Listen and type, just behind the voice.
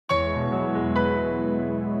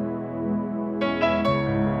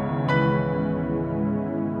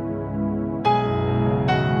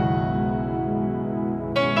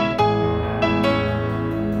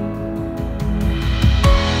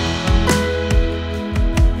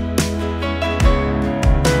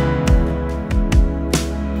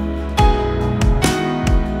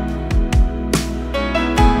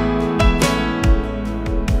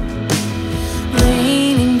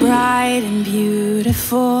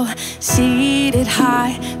faithful, seated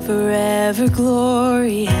high, forever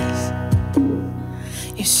glorious.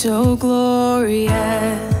 You're so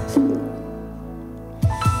glorious.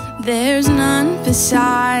 There's none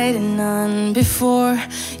beside and none before.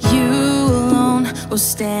 You alone will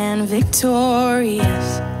stand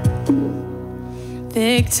victorious.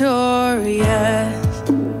 Victorious.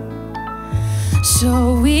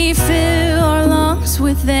 So we fill our lungs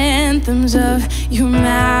with anthems of your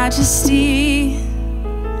majesty,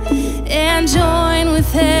 and join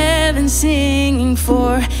with heaven singing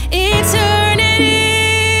for eternity.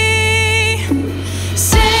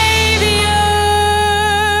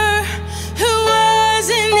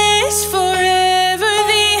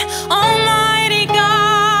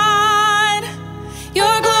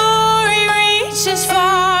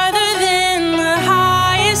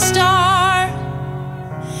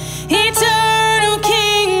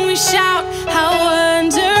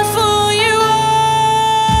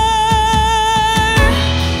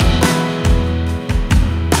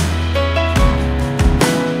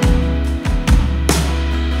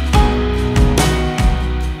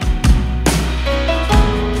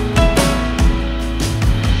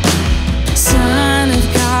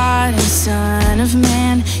 Son of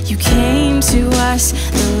man, you came to us,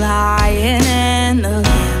 the Lion and the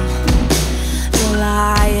Lamb, the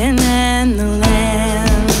Lion and the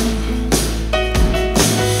Lamb.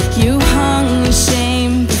 You hung with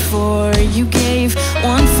shame before you gave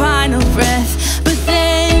one final breath, but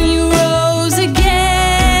then you rose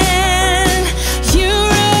again. You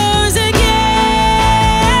rose again.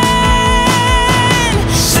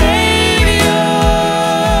 Savior,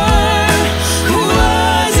 who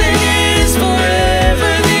was and is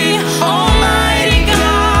forever the Almighty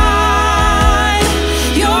God.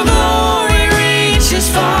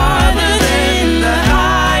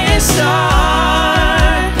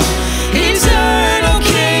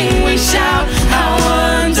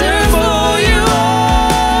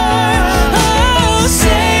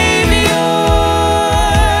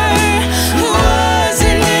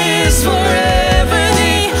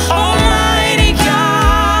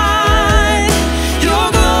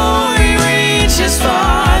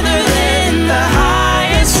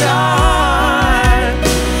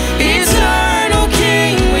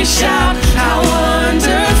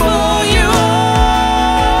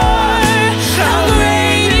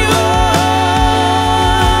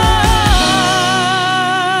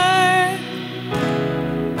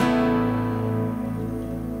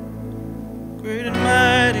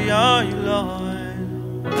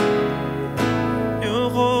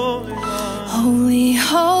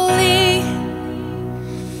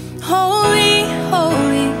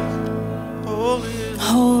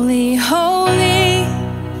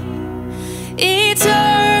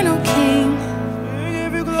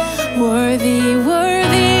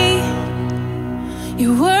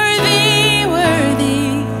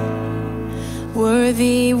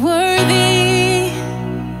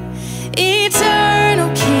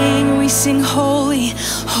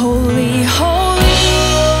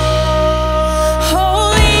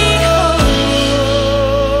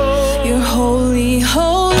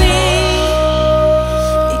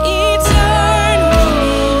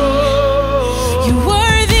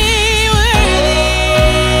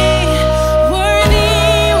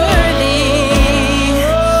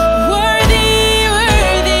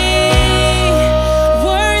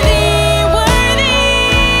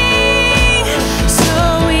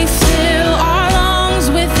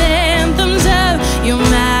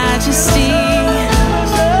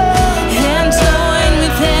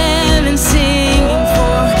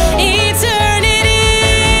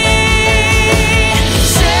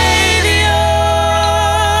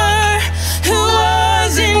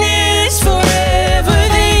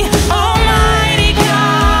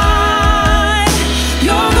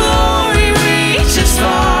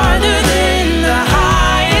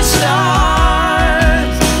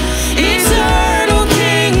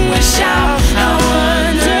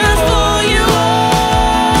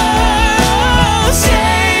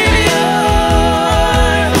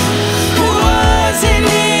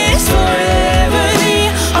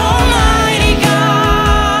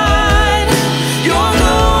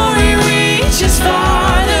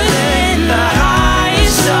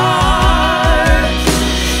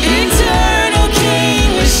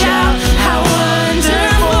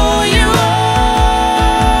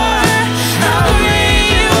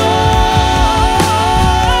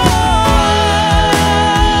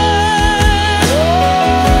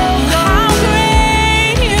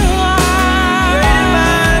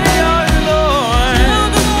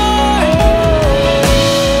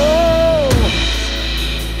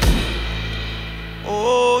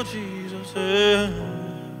 Oh, Jesus, yeah.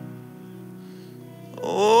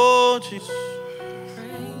 Oh, Jesus.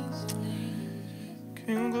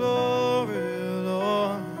 King of glory,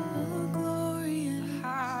 Lord. Glory and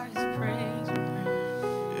highest praise.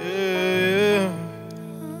 Yeah.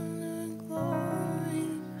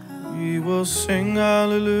 We will sing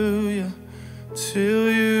hallelujah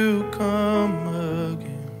till you come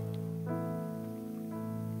again,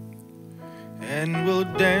 and we'll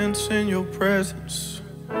dance in your presence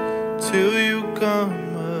till you come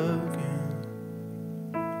again.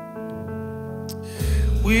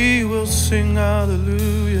 We will sing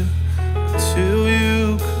hallelujah till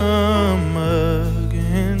you come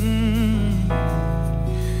again,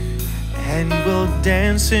 and we'll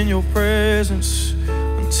dance in your presence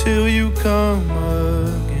until you come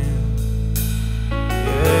again.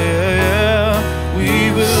 Yeah, yeah, yeah.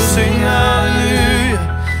 We will sing hallelujah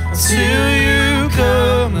until you